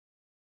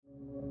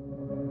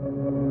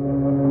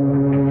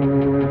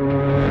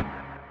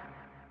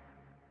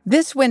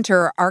This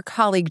winter, our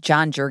colleague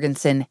John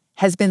Jurgensen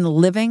has been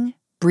living,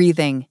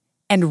 breathing,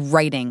 and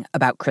writing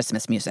about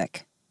Christmas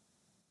music.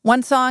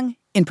 One song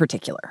in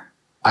particular.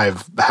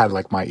 I've had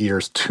my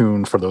ears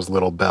tuned for those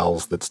little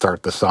bells that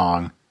start the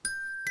song.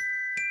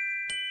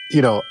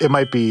 It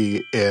might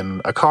be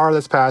in a car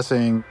that's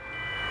passing.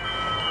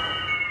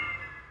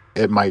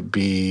 It might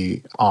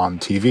be on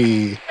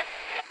TV.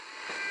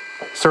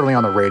 Certainly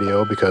on the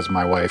radio, because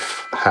my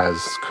wife has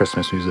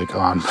Christmas music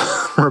on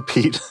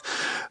repeat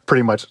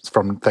pretty much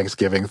from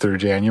Thanksgiving through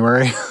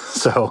January.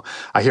 So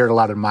I hear it a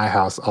lot in my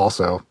house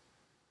also.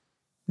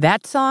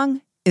 That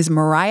song is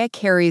Mariah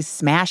Carey's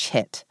smash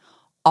hit,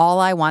 All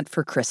I Want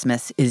for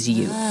Christmas Is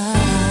You.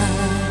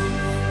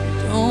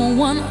 I don't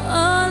want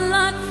a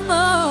lot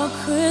for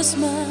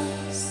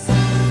Christmas.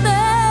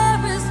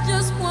 There is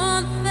just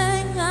one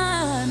thing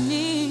I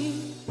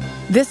need.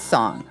 This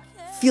song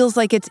feels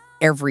like it's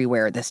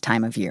everywhere this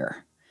time of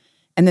year.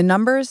 And the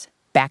numbers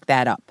back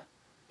that up.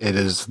 It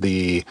is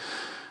the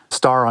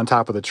star on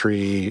top of the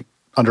tree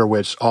under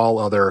which all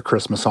other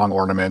Christmas song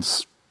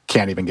ornaments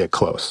can't even get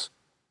close.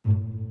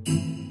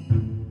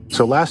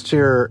 So last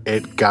year,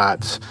 it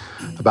got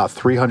about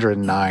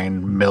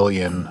 309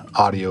 million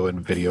audio and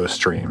video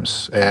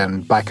streams.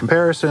 And by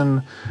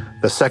comparison,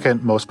 the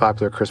second most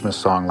popular Christmas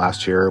song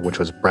last year, which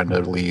was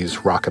Brenda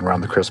Lee's Rockin'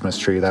 Around the Christmas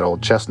Tree, that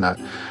old chestnut,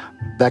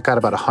 that got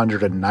about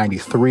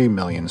 193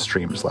 million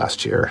streams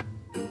last year.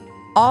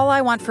 All I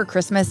Want for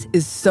Christmas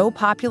is so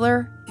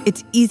popular,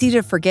 it's easy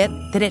to forget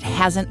that it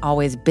hasn't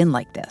always been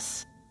like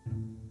this.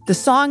 The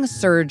song's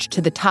surge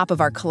to the top of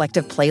our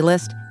collective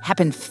playlist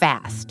happened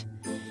fast.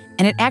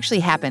 And it actually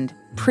happened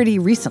pretty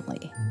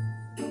recently.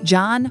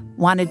 John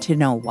wanted to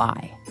know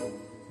why.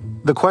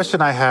 The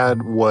question I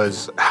had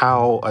was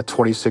how a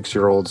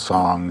 26-year-old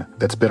song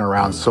that's been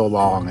around so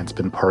long and it's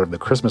been part of the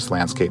Christmas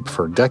landscape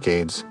for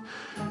decades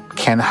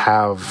can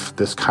have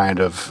this kind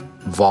of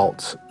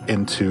vault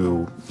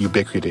into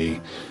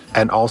ubiquity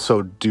and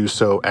also do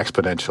so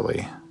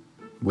exponentially.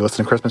 We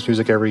listen to Christmas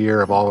music every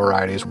year of all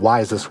varieties.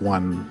 Why is this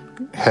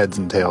one heads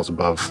and tails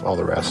above all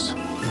the rest?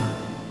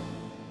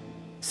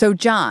 So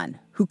John,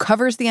 who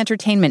covers the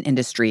entertainment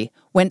industry,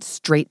 went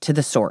straight to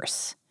the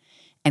source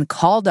and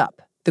called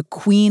up the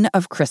Queen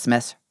of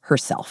Christmas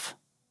herself.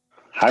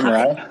 Hi,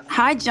 Mariah.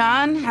 Hi,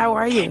 John. How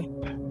are you?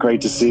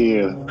 Great to see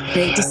you.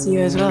 Great to see you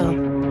as well.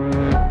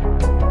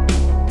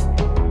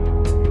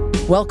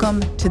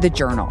 Welcome to The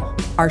Journal,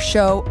 our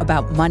show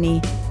about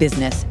money,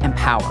 business, and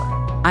power.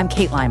 I'm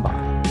Kate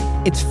Linebaugh.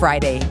 It's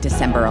Friday,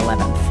 December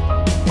 11th.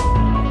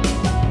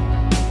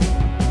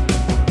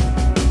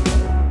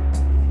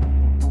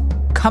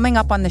 Coming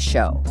up on the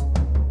show,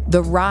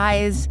 the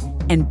rise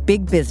and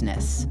big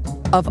business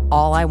of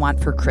All I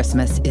Want for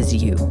Christmas Is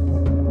You.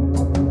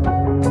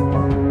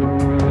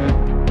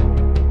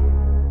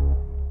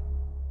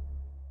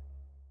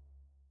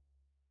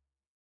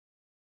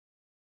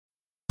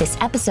 This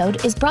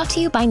episode is brought to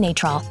you by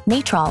Natrol.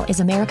 Natrol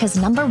is America's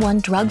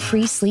 #1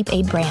 drug-free sleep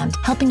aid brand,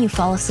 helping you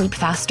fall asleep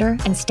faster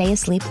and stay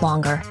asleep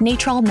longer.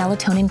 Natrol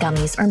melatonin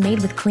gummies are made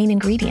with clean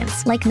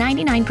ingredients, like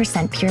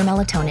 99% pure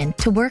melatonin,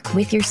 to work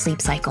with your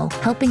sleep cycle,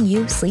 helping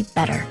you sleep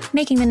better,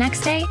 making the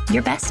next day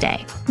your best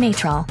day.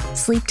 Natrol.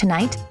 Sleep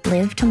tonight,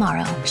 live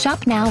tomorrow.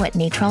 Shop now at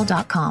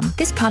natrol.com.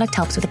 This product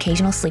helps with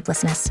occasional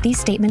sleeplessness. These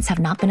statements have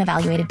not been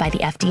evaluated by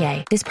the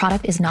FDA. This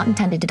product is not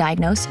intended to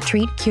diagnose,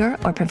 treat, cure,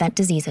 or prevent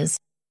diseases.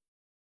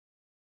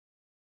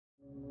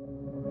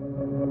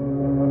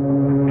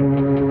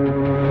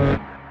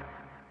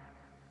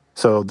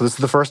 So this is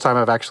the first time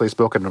I've actually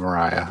spoken to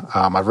Mariah.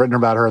 I've written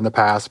about her in the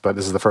past, but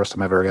this is the first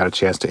time I've ever got a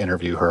chance to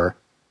interview her.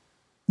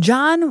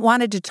 John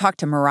wanted to talk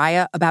to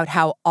Mariah about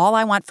how All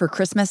I Want for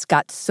Christmas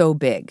got so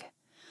big.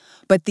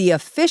 But the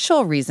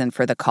official reason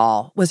for the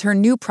call was her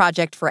new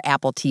project for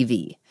Apple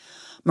TV,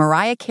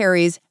 Mariah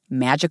Carey's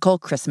Magical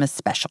Christmas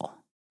Special.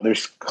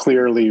 There's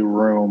clearly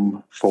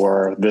room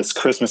for this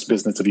Christmas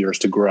business of yours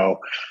to grow.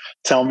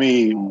 Tell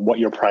me what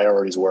your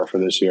priorities were for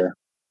this year.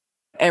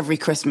 Every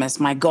Christmas,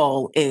 my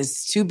goal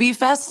is to be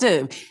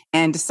festive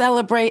and to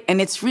celebrate.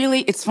 And it's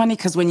funny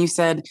because when you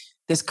said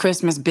this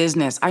Christmas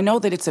business, I know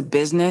that it's a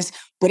business,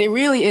 but it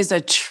really is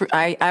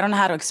I don't know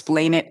how to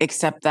explain it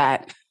except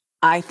that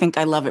I think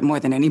I love it more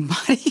than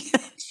anybody.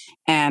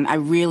 And I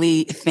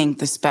really think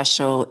the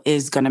special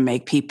is going to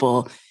make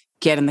people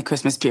get in the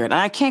Christmas spirit.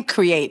 I can't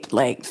create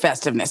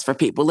festiveness for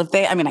people.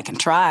 I can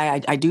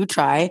try, I do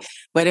try,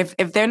 but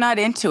if they're not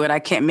into it, I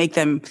can't make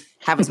them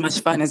have as much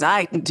fun as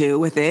I do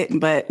with it,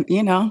 but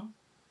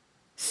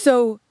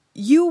So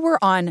you were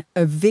on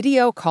a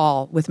video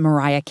call with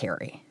Mariah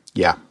Carey.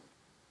 Yeah.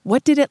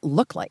 What did it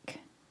look like?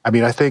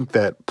 I think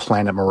that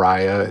Planet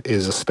Mariah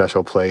is a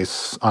special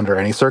place under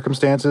any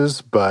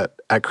circumstances, but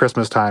at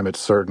Christmas time, it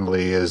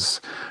certainly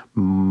is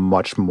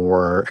much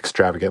more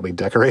extravagantly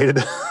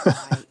decorated.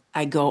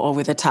 I go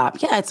over the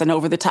top. Yeah, it's an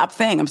over the top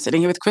thing. I'm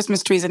sitting here with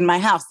Christmas trees in my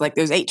house.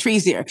 There's 8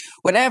 trees here,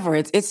 whatever.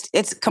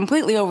 It's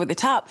completely over the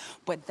top.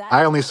 But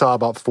I only saw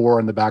about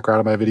 4 in the background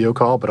of my video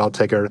call, but I'll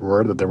take her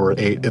word that there were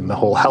 8 in the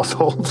whole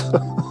household.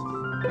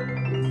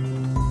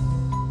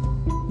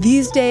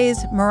 These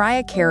days,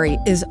 Mariah Carey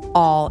is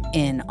all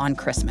in on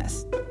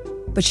Christmas.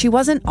 But she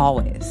wasn't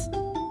always.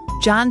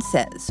 John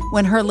says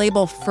when her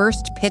label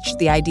first pitched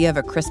the idea of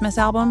a Christmas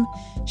album,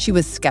 she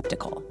was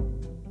skeptical.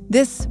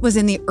 This was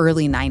in the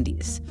early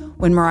 90s,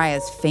 when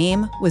Mariah's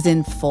fame was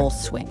in full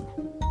swing.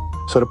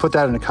 So to put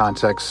that into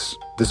context,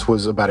 this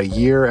was about a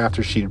year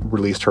after she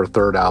released her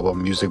third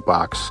album, Music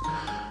Box.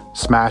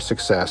 Smash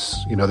success.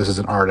 This is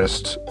an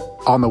artist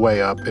on the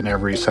way up in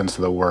every sense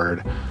of the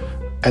word.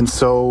 And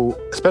so,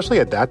 especially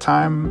at that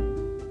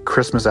time,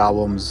 Christmas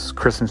albums,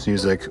 Christmas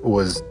music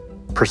was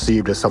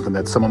perceived as something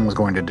that someone was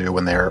going to do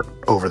when they're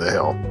over the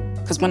hill.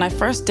 Because when I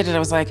first did it, I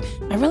was like,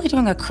 am I really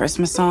doing a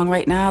Christmas song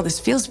right now?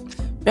 This feels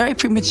very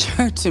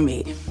premature to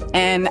me.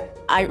 And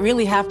I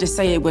really have to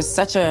say it was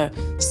such a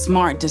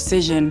smart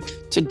decision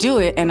to do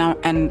it. And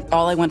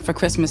All I Want for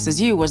Christmas Is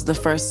You was the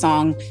first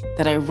song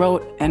that I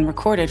wrote and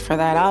recorded for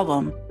that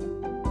album.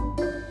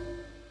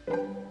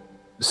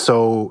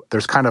 So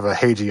there's kind of a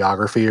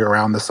hagiography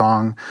around the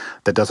song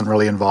that doesn't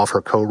really involve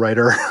her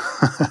co-writer.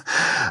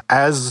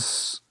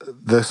 As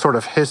the sort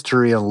of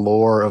history and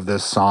lore of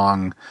this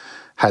song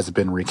has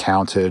been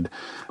recounted,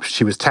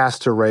 she was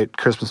tasked to write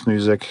Christmas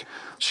music.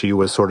 She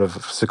was sort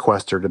of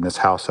sequestered in this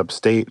house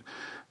upstate,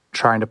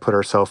 trying to put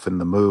herself in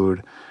the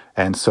mood.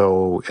 And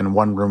so in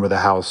one room of the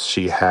house,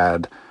 she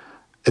had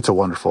It's a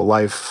Wonderful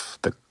Life,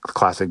 the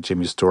classic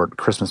Jimmy Stewart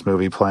Christmas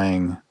movie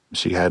playing.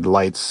 She had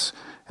lights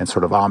and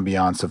sort of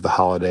ambiance of the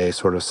holiday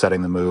sort of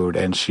setting the mood.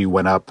 And she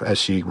went up, as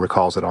she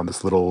recalls it, on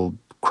this little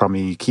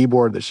crummy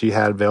keyboard that she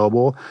had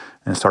available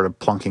and started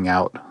plunking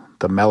out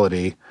the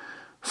melody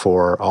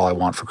for All I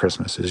Want for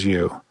Christmas Is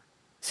You.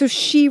 So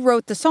she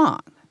wrote the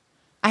song.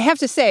 I have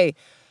to say,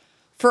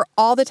 for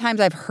all the times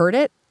I've heard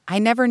it, I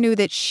never knew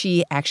that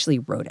she actually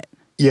wrote it.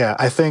 Yeah,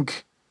 I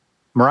think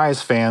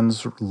Mariah's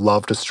fans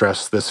love to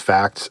stress this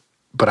fact,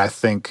 but I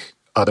think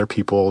other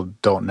people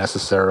don't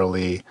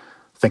necessarily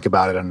think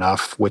about it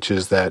enough, which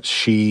is that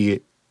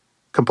she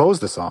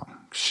composed the song.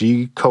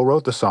 She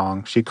co-wrote the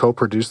song. She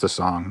co-produced the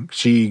song.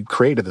 She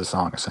created the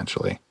song,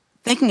 essentially.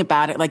 Thinking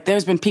about it, like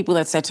there's been people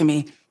that said to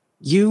me,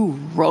 you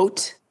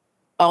wrote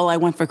All I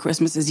Want for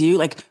Christmas Is You?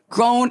 Like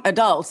grown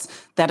adults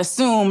that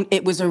assumed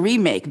it was a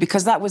remake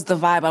because that was the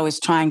vibe I was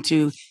trying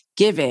to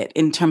give it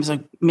in terms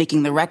of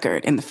making the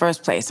record in the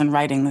first place and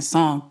writing the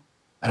song.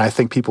 And I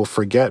think people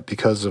forget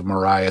because of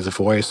Mariah's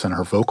voice and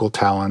her vocal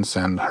talents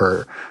and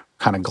her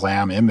kind of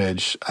glam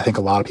image. I think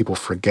a lot of people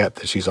forget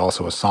that she's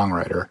also a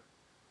songwriter.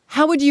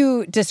 How would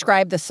you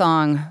describe the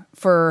song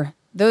for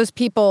those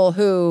people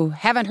who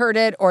haven't heard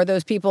it or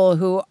those people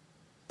who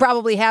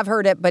probably have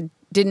heard it but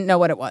didn't know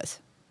what it was?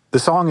 The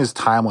song is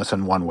timeless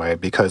in one way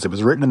because it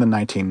was written in the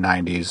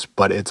 1990s,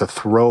 but it's a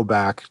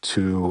throwback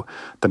to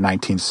the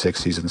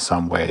 1960s in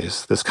some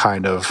ways. This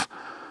kind of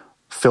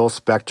Phil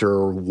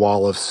Spector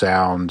wall of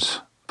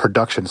sound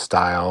production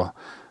style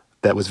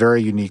that was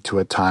very unique to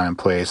a time and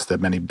place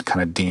that many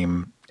kind of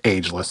deem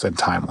ageless and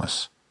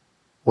timeless.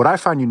 What I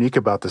find unique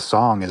about the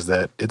song is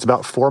that it's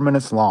about 4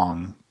 minutes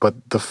long, but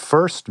the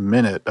first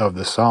minute of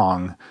the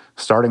song,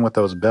 starting with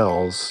those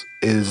bells,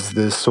 is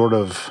this sort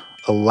of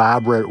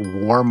elaborate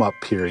warm-up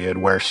period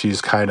where she's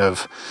kind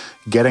of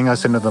getting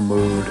us into the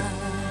mood.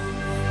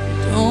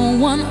 Don't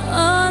want a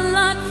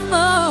lot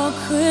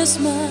for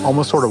Christmas.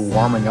 Almost sort of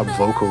warming up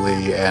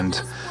vocally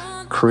and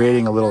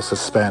creating a little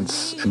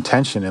suspense and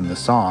tension in the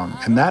song.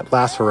 And that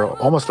lasts for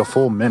almost a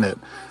full minute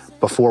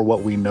before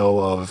what we know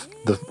of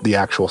the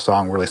actual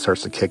song really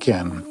starts to kick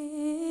in.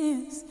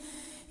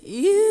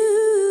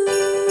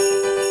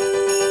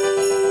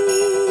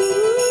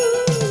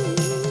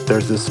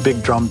 There's this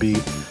big drum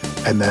beat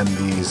and then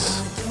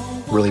these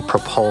really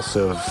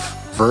propulsive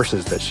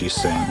verses that she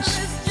sings.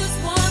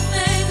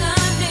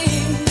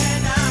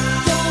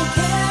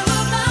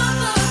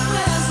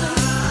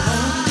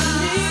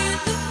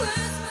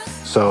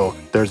 So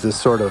there's this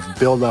sort of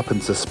build up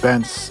and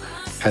suspense,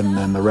 and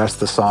then the rest of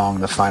the song,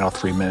 the final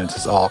 3 minutes,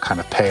 is all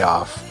kind of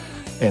payoff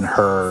in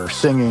her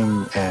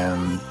singing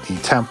and the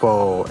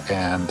tempo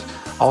and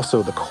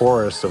also the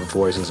chorus of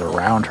voices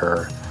around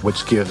her,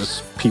 which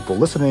gives people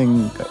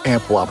listening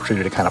ample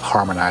opportunity to kind of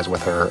harmonize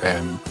with her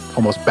and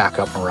almost back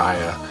up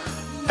Mariah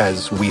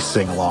as we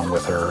sing along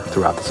with her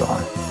throughout the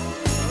song.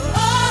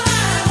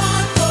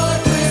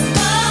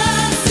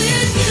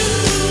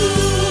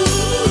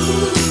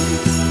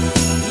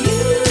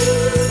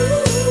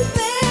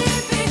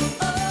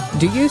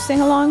 Do you sing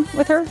along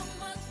with her?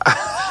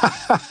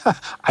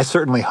 I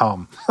certainly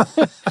hum.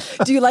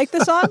 Do you like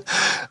the song?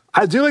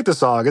 I do like the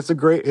song. It's a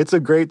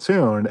great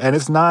tune, and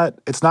it's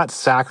not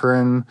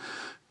saccharine.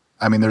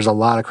 I mean, there's a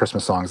lot of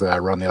Christmas songs that I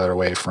run the other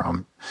way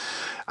from.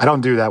 I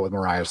don't do that with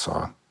Mariah's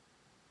song.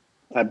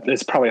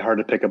 It's probably hard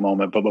to pick a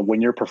moment, but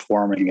when you're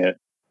performing it,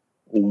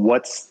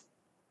 what's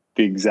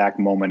the exact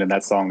moment in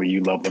that song that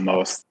you love the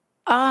most?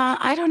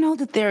 I don't know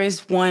that there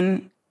is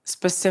one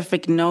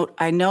specific note.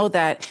 I know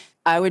that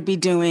I would be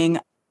doing,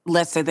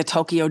 let's say, the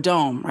Tokyo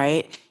Dome,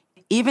 right?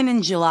 Even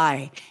in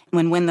July,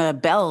 when the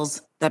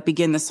bells that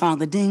begin the song,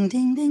 the ding,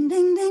 ding, ding,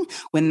 ding, ding,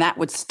 when that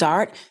would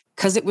start,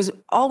 because it was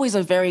always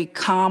a very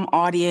calm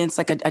audience,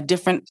 like a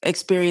different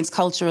experience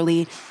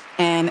culturally.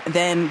 And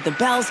then the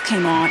bells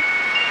came on.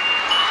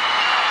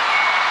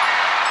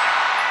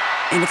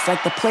 And it's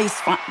like the place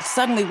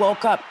suddenly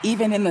woke up,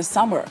 even in the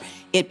summer.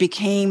 It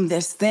became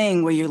this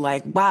thing where you're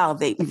like, wow,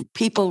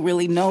 people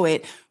really know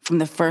it from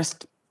the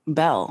first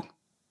bell.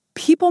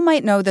 People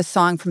might know the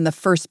song from the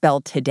first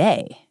bell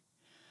today,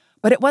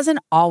 but it wasn't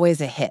always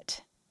a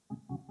hit.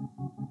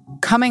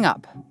 Coming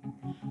up,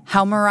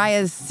 how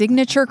Mariah's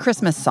signature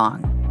Christmas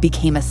song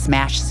became a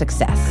smash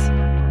success.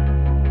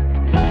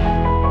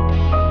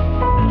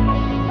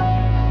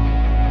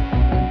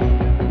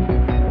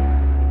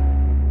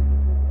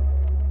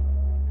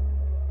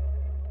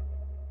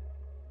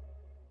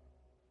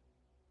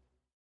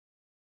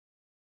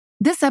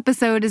 This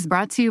episode is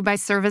brought to you by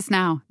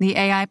ServiceNow, the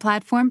AI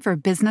platform for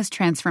business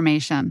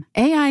transformation.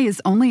 AI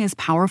is only as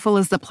powerful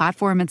as the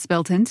platform it's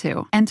built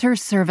into. Enter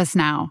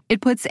ServiceNow.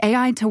 It puts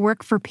AI to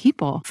work for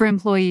people, for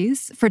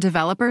employees, for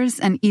developers,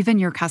 and even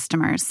your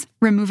customers,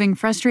 removing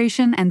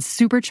frustration and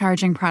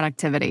supercharging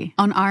productivity.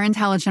 On our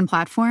intelligent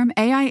platform,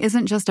 AI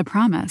isn't just a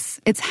promise.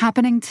 It's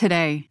happening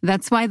today.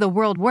 That's why the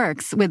world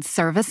works with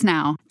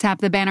ServiceNow. Tap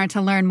the banner to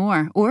learn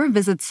more or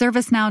visit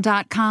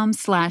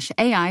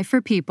servicenow.com/AI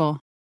for people.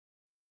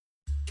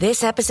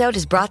 This episode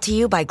is brought to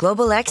you by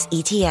Global X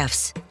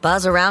ETFs.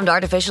 Buzz around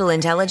artificial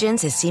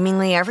intelligence is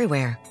seemingly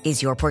everywhere.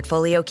 Is your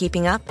portfolio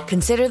keeping up?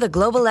 Consider the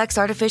Global X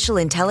Artificial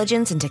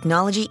Intelligence and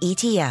Technology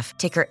ETF,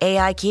 ticker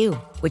AIQ,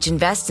 which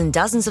invests in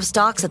dozens of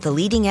stocks at the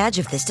leading edge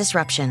of this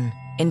disruption.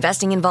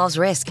 Investing involves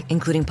risk,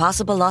 including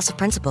possible loss of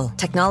principal.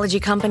 Technology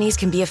companies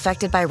can be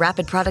affected by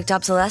rapid product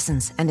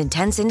obsolescence and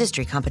intense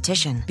industry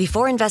competition.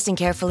 Before investing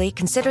carefully,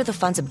 consider the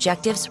fund's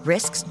objectives,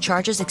 risks,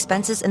 charges,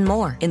 expenses, and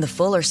more in the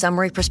full or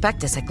summary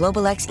prospectus at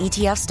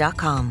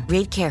globalxetfs.com.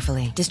 Read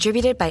carefully.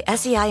 Distributed by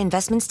SEI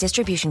Investments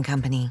Distribution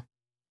Company.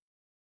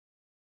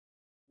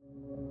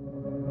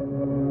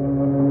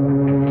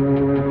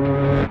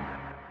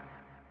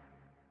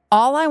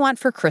 All I Want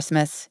for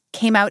Christmas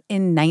came out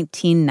in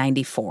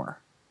 1994.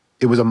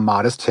 It was a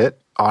modest hit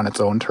on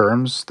its own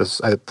terms.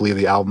 I believe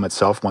the album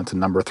itself went to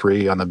number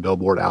 3 on the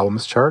Billboard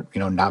albums chart.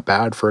 Not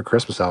bad for a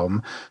Christmas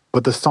album.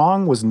 But the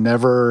song was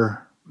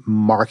never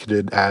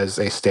marketed as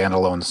a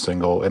standalone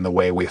single in the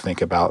way we think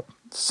about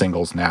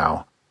singles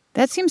now.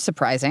 That seems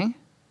surprising.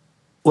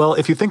 Well,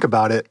 if you think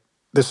about it,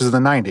 this is the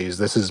 90s.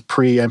 This is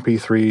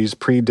pre-MP3s,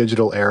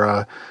 pre-digital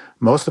era.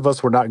 Most of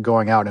us were not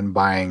going out and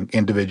buying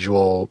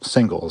individual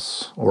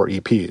singles or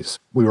EPs.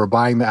 We were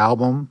buying the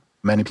album.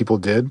 Many people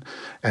did,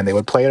 and they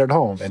would play it at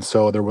home. And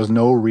so there was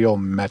no real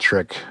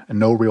metric and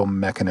no real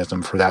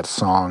mechanism for that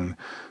song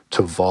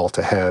to vault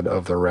ahead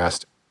of the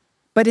rest.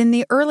 But in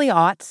the early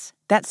aughts,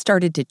 that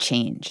started to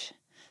change.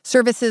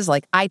 Services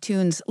like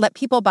iTunes let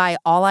people buy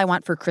All I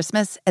Want for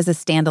Christmas as a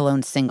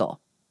standalone single.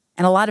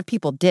 And a lot of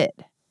people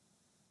did.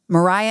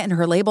 Mariah and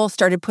her label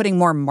started putting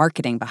more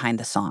marketing behind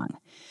the song.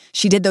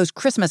 She did those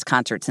Christmas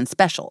concerts and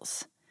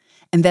specials.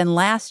 And then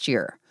last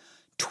year,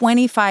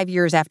 25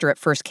 years after it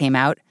first came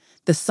out,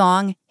 the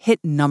song hit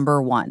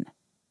number 1.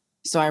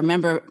 So I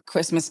remember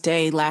Christmas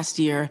Day last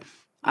year,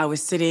 I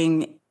was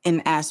sitting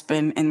in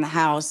Aspen in the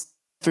house,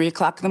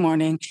 3:00 in the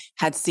morning,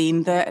 had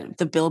seen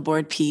the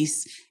Billboard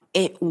piece.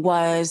 It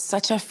was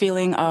such a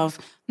feeling of,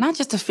 not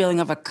just a feeling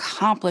of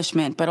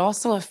accomplishment, but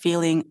also a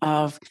feeling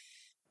of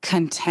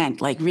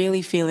content, like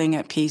really feeling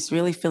at peace,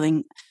 really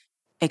feeling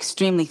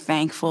extremely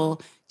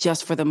thankful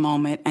just for the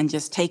moment and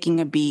just taking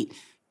a beat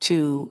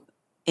to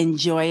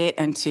enjoy it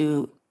and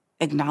to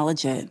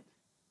acknowledge it.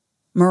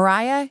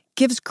 Mariah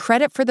gives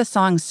credit for the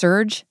song's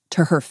surge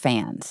to her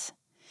fans.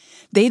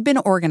 They'd been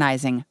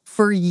organizing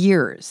for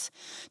years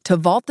to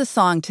vault the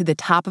song to the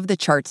top of the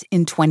charts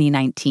in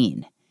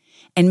 2019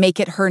 and make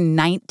it her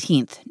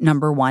 19th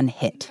number 1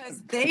 hit.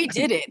 Because they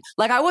did it.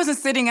 Like, I wasn't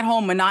sitting at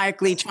home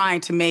maniacally trying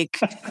to make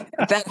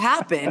that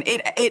happen.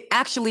 It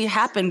actually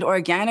happened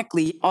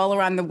organically all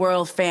around the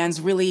world.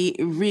 Fans really,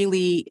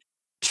 really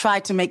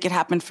tried to make it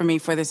happen for me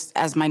for this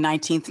as my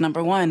 19th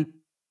number 1.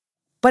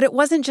 But it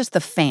wasn't just the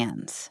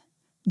fans.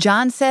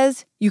 John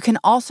says you can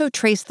also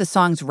trace the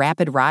song's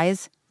rapid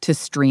rise to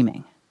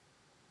streaming.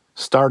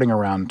 Starting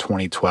around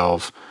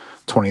 2012,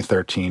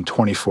 2013,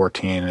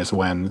 2014 is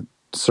when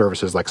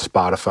services like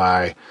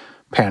Spotify,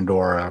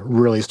 Pandora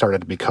really started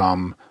to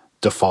become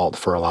default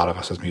for a lot of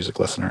us as music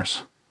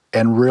listeners.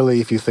 And really,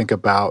 if you think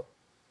about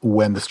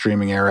when the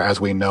streaming era as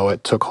we know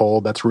it took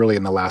hold, that's really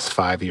in the last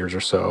 5 years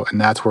or so.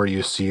 And that's where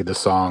you see the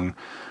song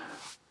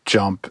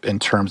jump in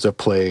terms of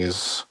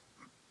plays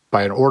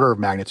by an order of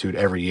magnitude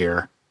every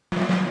year.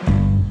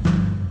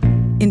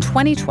 In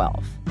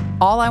 2012,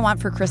 All I Want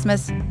for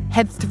Christmas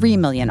had 3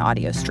 million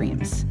audio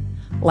streams.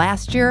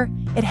 Last year,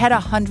 it had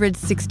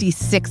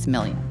 166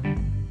 million.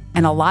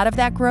 And a lot of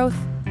that growth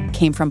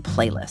came from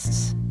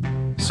playlists.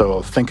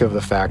 So think of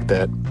the fact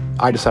that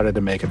I decided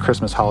to make a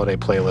Christmas holiday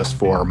playlist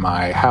for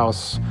my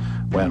house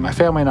when my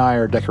family and I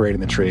are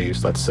decorating the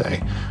trees, let's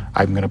say.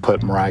 I'm going to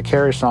put Mariah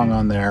Carey's song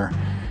on there,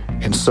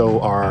 and so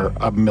are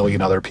a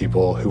million other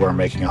people who are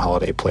making a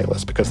holiday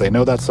playlist because they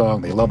know that song,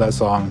 they love that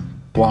song,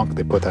 Blanc,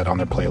 they put that on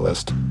their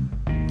playlist.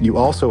 You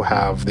also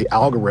have the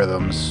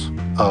algorithms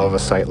of a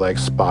site like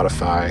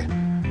Spotify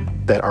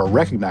that are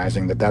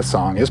recognizing that that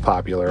song is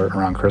popular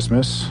around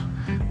Christmas.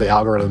 The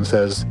algorithm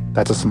says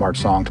that's a smart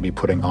song to be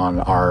putting on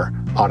our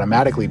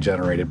automatically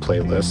generated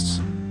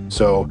playlists.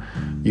 So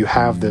you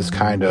have this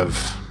kind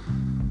of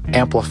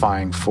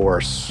amplifying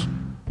force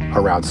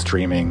around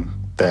streaming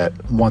that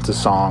once a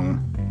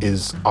song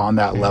is on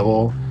that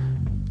level,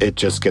 it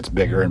just gets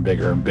bigger and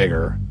bigger and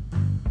bigger.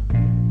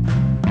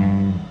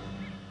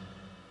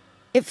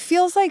 It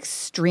feels like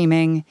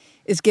streaming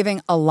is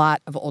giving a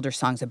lot of older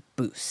songs a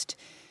boost.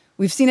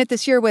 We've seen it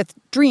this year with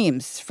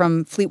Dreams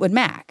from Fleetwood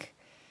Mac.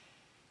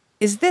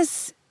 Is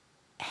this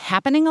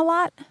happening a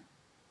lot?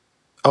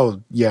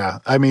 Oh, yeah.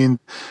 I mean,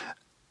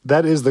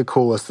 that is the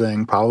coolest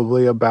thing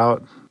probably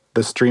about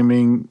the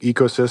streaming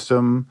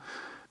ecosystem.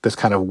 This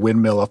kind of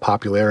windmill of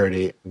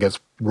popularity gets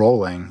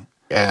rolling,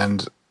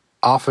 and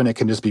often it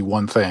can just be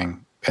one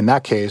thing. In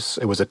that case,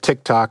 it was a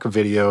TikTok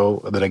video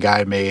that a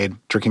guy made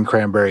drinking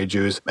cranberry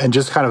juice and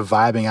just kind of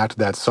vibing out to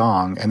that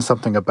song, and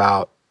something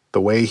about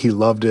the way he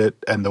loved it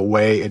and the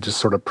way it just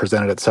sort of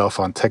presented itself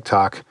on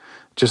TikTok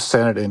just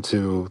sent it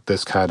into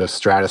this kind of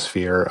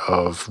stratosphere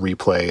of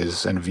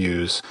replays and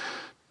views.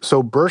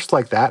 So bursts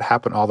like that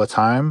happen all the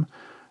time,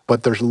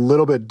 but there's a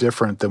little bit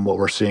different than what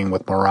we're seeing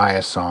with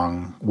Mariah's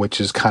song, which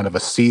is kind of a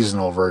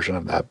seasonal version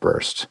of that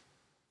burst.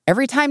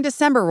 Every time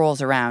December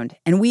rolls around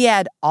and we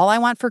add All I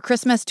Want for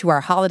Christmas to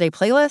our holiday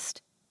playlist,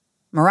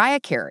 Mariah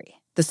Carey,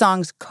 the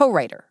song's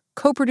co-writer,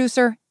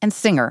 co-producer, and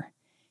singer,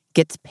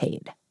 gets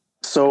paid.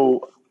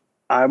 So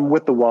I'm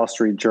with the Wall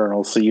Street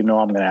Journal, so you know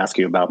I'm going to ask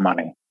you about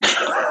money.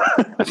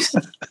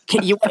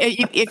 If you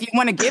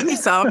want to give me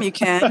some, you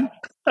can.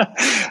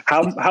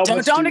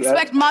 Don't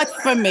expect much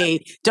from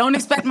me. Don't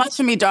expect much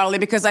from me, darling,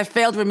 because I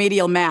failed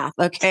remedial math.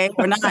 Okay,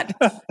 we're not.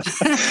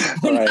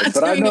 Not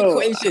doing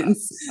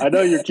equations. I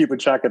know you're keeping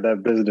track of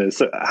that business.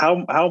 So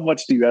how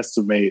much do you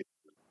estimate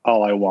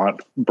All I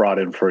Want brought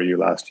in for you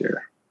last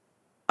year?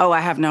 Oh, I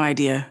have no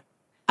idea.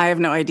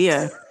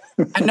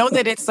 I know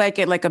that it's like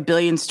at like 1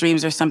 billion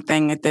streams or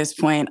something at this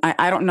point.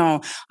 I don't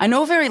know. I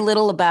know very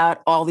little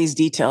about all these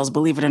details,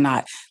 believe it or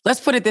not.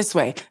 Let's put it this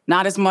way.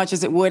 Not as much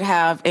as it would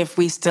have if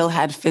we still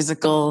had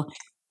physical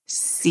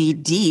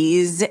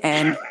CDs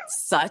and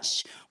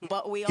such.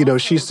 But we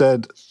she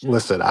said,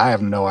 listen, I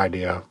have no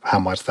idea how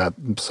much that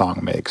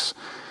song makes.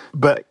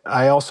 But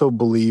I also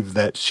believe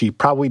that she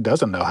probably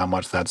doesn't know how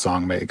much that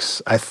song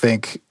makes. I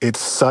think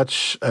it's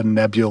such a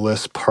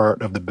nebulous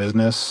part of the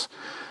business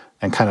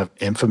and kind of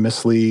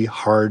infamously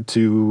hard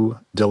to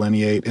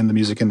delineate in the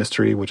music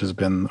industry, which has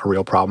been a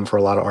real problem for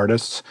a lot of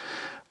artists.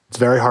 It's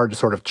very hard to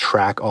sort of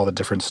track all the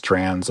different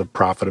strands of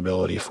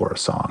profitability for a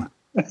song.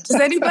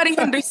 Does anybody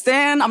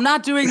understand? I'm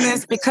not doing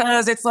this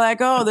because it's like,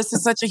 oh, this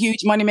is such a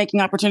huge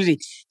money-making opportunity.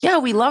 Yeah,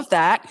 we love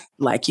that.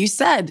 Like you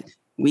said,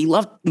 we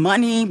love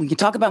money. We can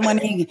talk about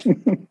money.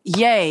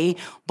 Yay.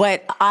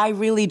 But I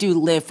really do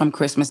live from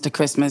Christmas to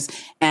Christmas,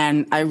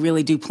 and I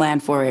really do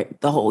plan for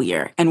it the whole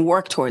year and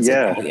work towards it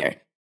the whole year.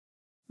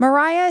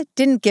 Mariah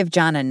didn't give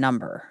John a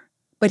number,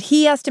 but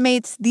he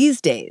estimates these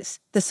days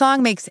the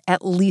song makes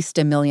at least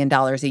 $1 million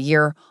a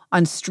year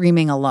on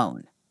streaming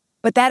alone.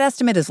 But that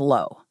estimate is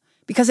low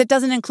because it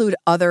doesn't include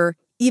other,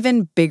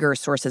 even bigger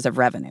sources of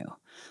revenue,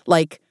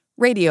 like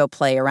radio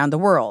play around the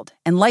world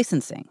and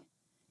licensing,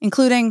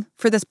 including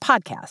for this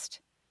podcast.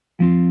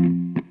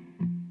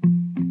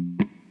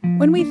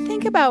 When we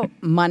think about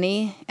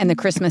money and the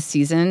Christmas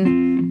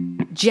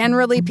season,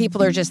 generally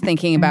people are just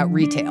thinking about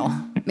retail.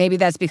 Maybe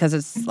that's because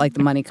it's like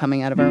the money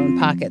coming out of our own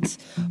pockets.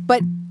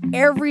 But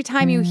every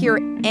time you hear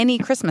any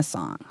Christmas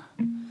song,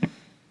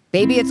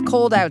 Baby It's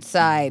Cold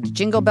Outside,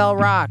 Jingle Bell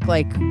Rock,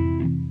 like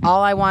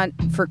All I Want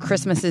for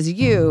Christmas Is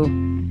You,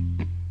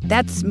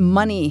 that's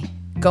money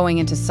going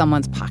into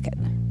someone's pocket.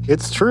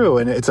 It's true,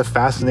 and it's a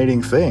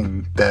fascinating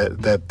thing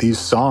that these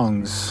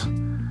songs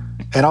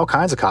and all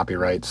kinds of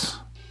copyrights,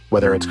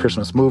 whether it's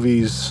Christmas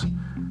movies,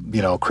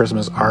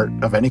 Christmas art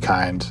of any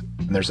kind,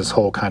 and there's this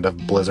whole kind of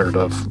blizzard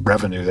of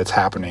revenue that's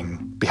happening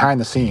behind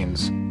the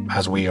scenes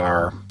as we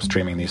are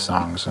streaming these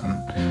songs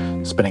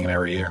and spinning them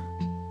every year.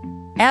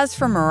 As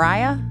for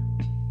Mariah,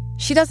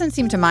 she doesn't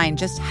seem to mind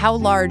just how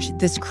large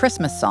this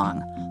Christmas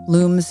song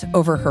looms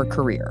over her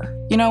career.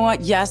 You know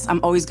what? Yes, I'm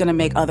always going to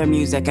make other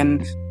music.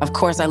 And of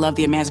course, I love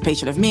The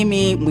Emancipation of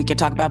Mimi. We could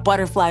talk about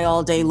Butterfly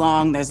all day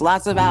long. There's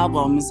lots of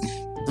albums,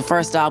 the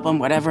first album,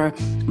 whatever.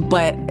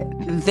 But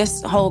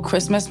this whole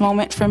Christmas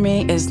moment for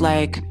me is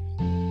like,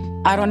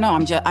 I don't know.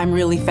 I'm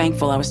really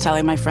thankful. I was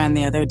telling my friend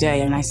the other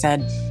day, and I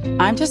said,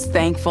 I'm just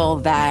thankful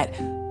that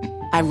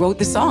I wrote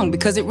the song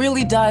because it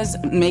really does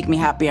make me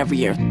happy every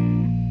year.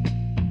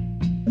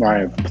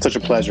 Mariah, such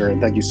a pleasure,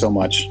 and thank you so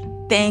much.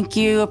 Thank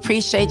you.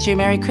 Appreciate you.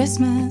 Merry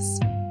Christmas.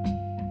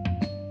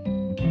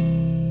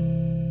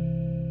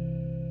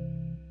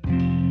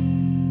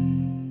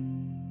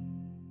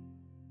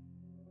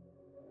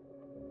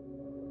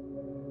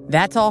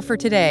 That's all for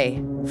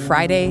today,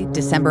 Friday,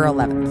 December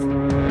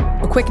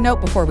 11th. A quick note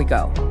before we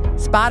go.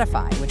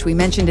 Spotify, which we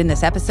mentioned in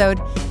this episode,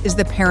 is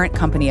the parent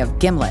company of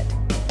Gimlet,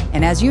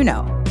 And as you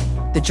know,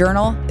 The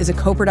Journal is a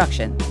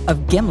co-production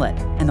of Gimlet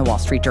and The Wall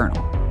Street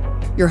Journal.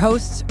 Your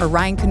hosts are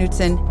Ryan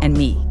Knutson and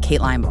me,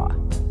 Kate Linebaugh.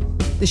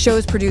 The show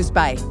is produced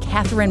by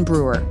Catherine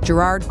Brewer,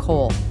 Gerard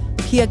Cole,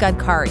 Pia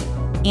Gadkari,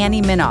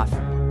 Annie Minoff,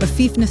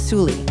 Afif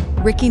Nasuli,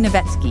 Ricky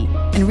Novetsky,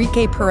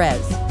 Enrique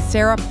Perez,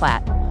 Sarah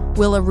Platt,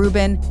 Willa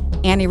Rubin,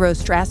 Annie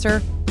Rose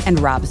Strasser, and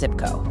Rob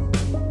Zipko.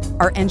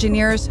 Our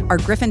engineers are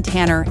Griffin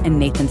Tanner and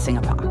Nathan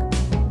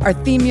Singapak. Our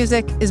theme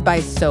music is by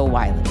So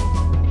Wiley.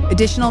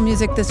 Additional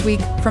music this week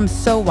from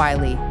So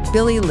Wiley,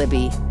 Billy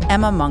Libby,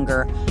 Emma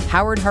Munger,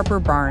 Howard Harper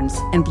Barnes,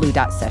 and Blue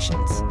Dot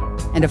Sessions.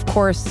 And of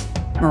course,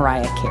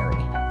 Mariah Carey.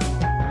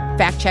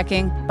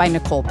 Fact-checking by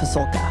Nicole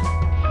Pasulka.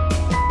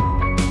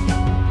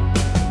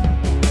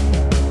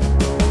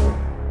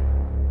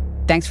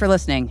 Thanks for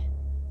listening.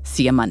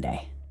 See you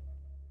Monday.